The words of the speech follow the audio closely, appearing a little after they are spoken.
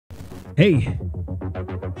Hey,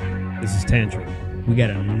 this is Tantrum. We got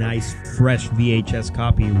a nice, fresh VHS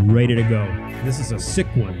copy ready to go. This is a sick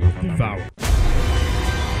one with Devour.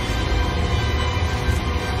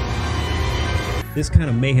 This kind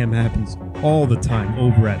of mayhem happens all the time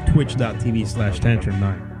over at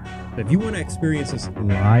twitch.tv/tantrum9. If you want to experience this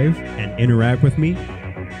live and interact with me,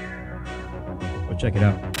 go check it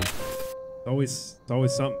out. It's always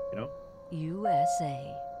something, you know?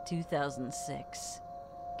 USA 2006.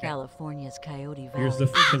 California's Coyote Valley. Here's the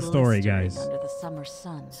fucking story, guys. Under the summer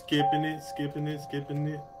sun. Skipping it.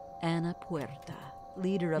 Ana Puerta,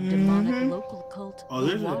 leader of demonic local cult. Oh,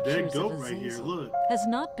 there's a dead goat right here. Look. Has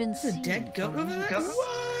not been seen. A dead goat over there?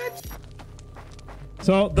 What?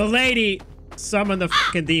 So the lady summoned the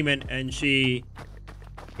fucking demon, and she,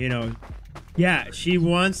 you know, yeah, she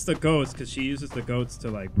wants the goats because she uses the goats to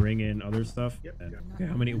like bring in other stuff. And, okay,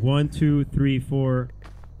 how many? 1, 2, 3, 4,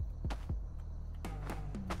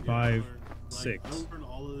 5, 6. I learned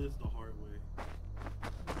all of this the hard way.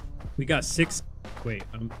 We got 6. Wait,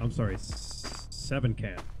 I'm sorry, 7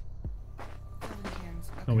 cans. 7 cans.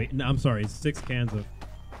 Okay. Oh wait, no, I'm sorry, 6 cans of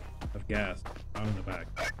gas out in the back.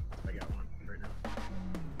 I got one right now.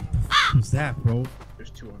 Who's that, bro? There's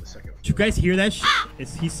 2 on the second floor. Did you guys hear that shit?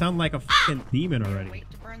 He sound like a fucking demon already. Wait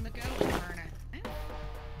to burn the goat and burn it.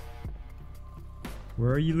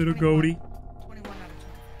 Where are you, little goaty? 21 out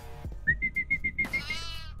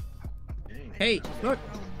Dang. Hey, look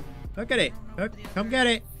at it. Look, come get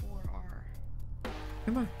it. 4R.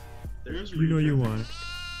 Come on. There's You know you want it.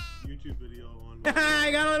 YouTube video on.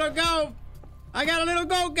 I got a little goat. I got a little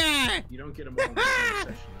goat guy. You don't get them all in the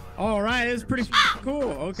same session. though. All right, it's pretty cool.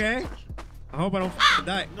 Okay. I hope I don't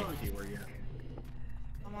die. No, Okay, where you at?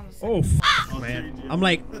 I'm on the Oh, man. I'm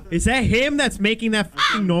like, is that him that's making that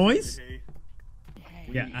fucking noise?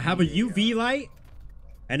 Yeah, I have a UV light,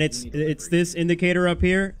 and it's this indicator up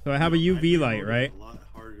here. So I have a UV light, right? A lot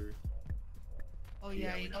harder. Oh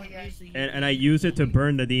yeah, you can use the And I use it to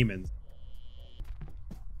burn the demons.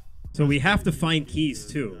 So we have to find keys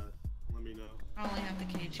too. Let me know. I only have the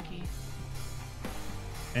cage key.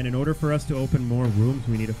 And in order for us to open more rooms,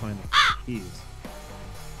 we need to find the keys.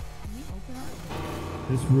 Can you open it?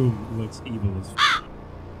 This room looks evil as f.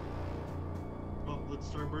 Oh, let's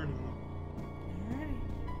start burning them.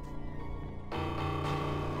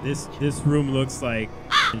 Alright. This room looks like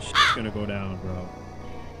shit's gonna go down, bro.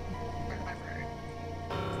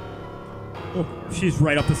 Oh, she's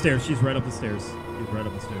right up the stairs. She's right up the stairs. She's right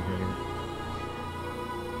up the stairs right here.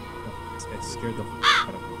 Oh, it scared the f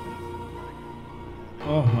out of me.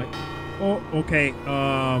 Oh my. Oh, okay.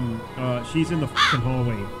 She's in the fucking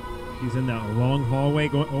hallway. She's in that long hallway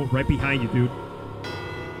going. Oh, right behind you, dude.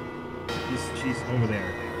 She's over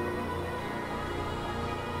there.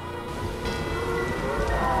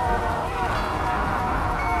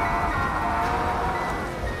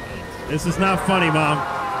 This is not funny, Mom.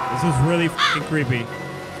 This is really fucking creepy.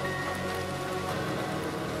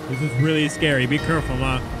 This is really scary. Be careful,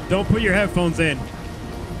 Mom. Don't put your headphones in.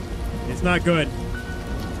 It's not good.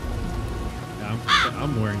 Yeah,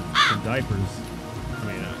 I'm wearing some diapers. I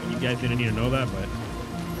mean, you guys didn't need to know that, but...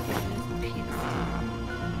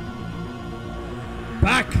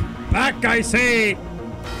 Back, I say!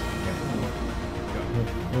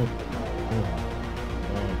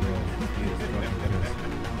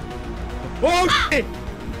 Oh, shit!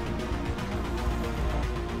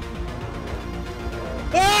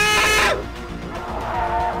 Ah!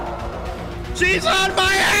 She's on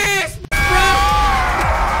my ass,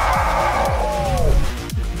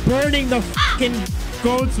 bro! Burning the fucking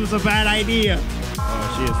goats was a bad idea.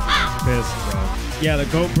 Oh, she is pissed, bro. Yeah, the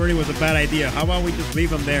goat burning was a bad idea. How about we just leave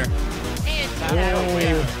them there? Every old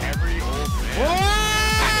man. Oh!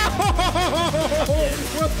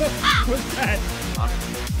 What the fuck was that?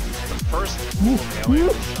 The first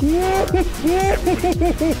alien.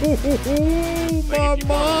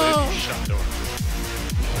 Mama! Shut door.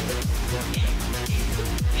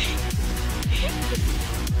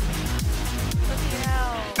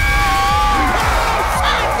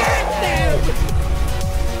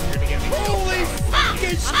 Holy fucking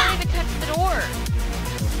shit! I'm not even touching the door.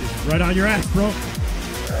 Right on your ass, bro.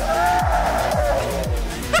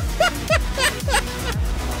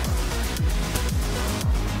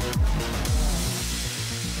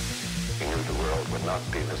 The world would not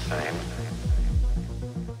be the same.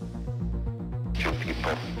 Few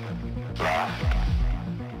people laughed.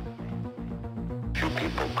 Few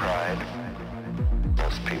people cried.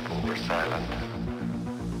 Most people were silent.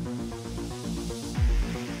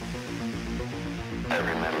 I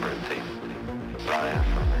remembered the line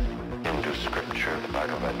from the Hindu scripture, the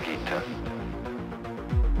Bhagavad Gita.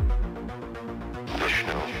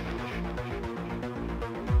 Vishnu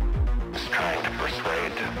trying to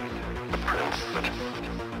persuade the prince that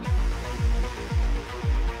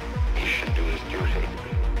he should do his duty,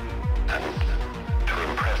 and to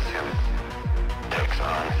impress him, takes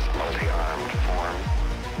on his multi-armed form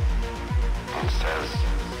and says,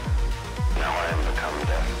 "Now I am become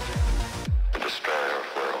death, the destroyer of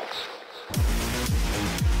worlds."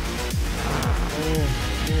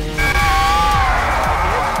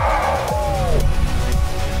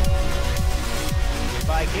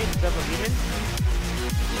 By Kate, double demon.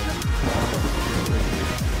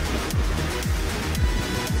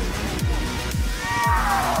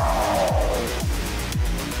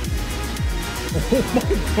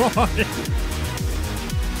 Oh my god!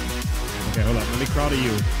 Okay, hold on. Let me crawl to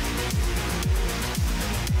you.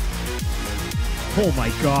 Oh my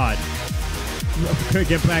god.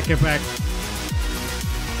 Get back, get back.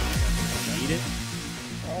 Eat it.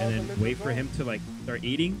 And then wait for him to like start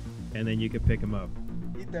eating. And then you can pick him up.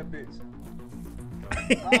 Eat that bitch.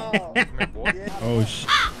 Oh,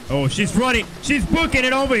 oh, she's running. She's booking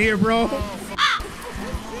it over here, bro.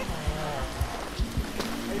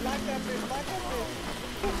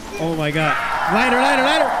 Oh my god. Lighter, lighter,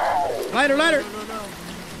 lighter. Lighter, lighter.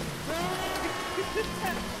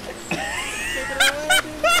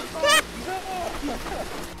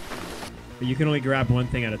 You can only grab one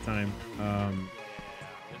thing at a time.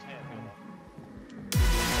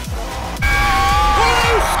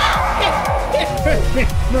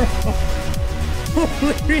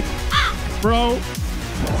 Holy bro.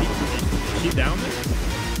 Is she down there?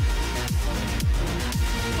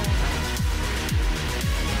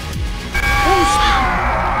 Oh,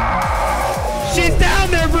 she's down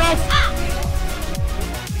there, bro.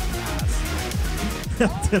 I'm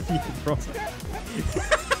telling you, bro.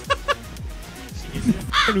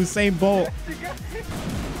 Usain Bolt.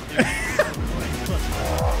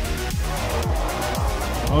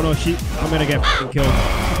 Oh no, I'm gonna get killed.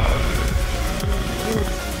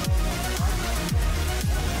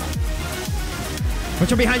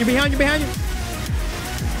 Watch out behind you, behind you, behind you.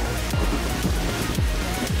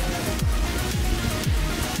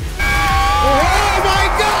 Oh my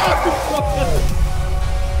god!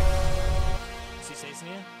 Is she chasing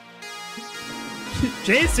you? She's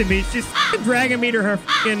chasing me. She's dragging me to her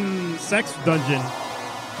fucking sex dungeon.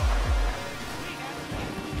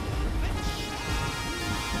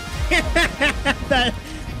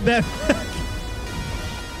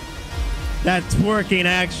 that twerking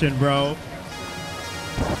action, bro.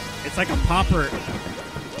 It's like a popper.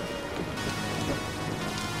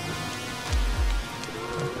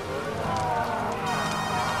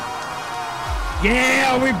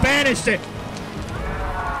 Yeah, we banished it.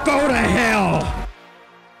 Go to hell.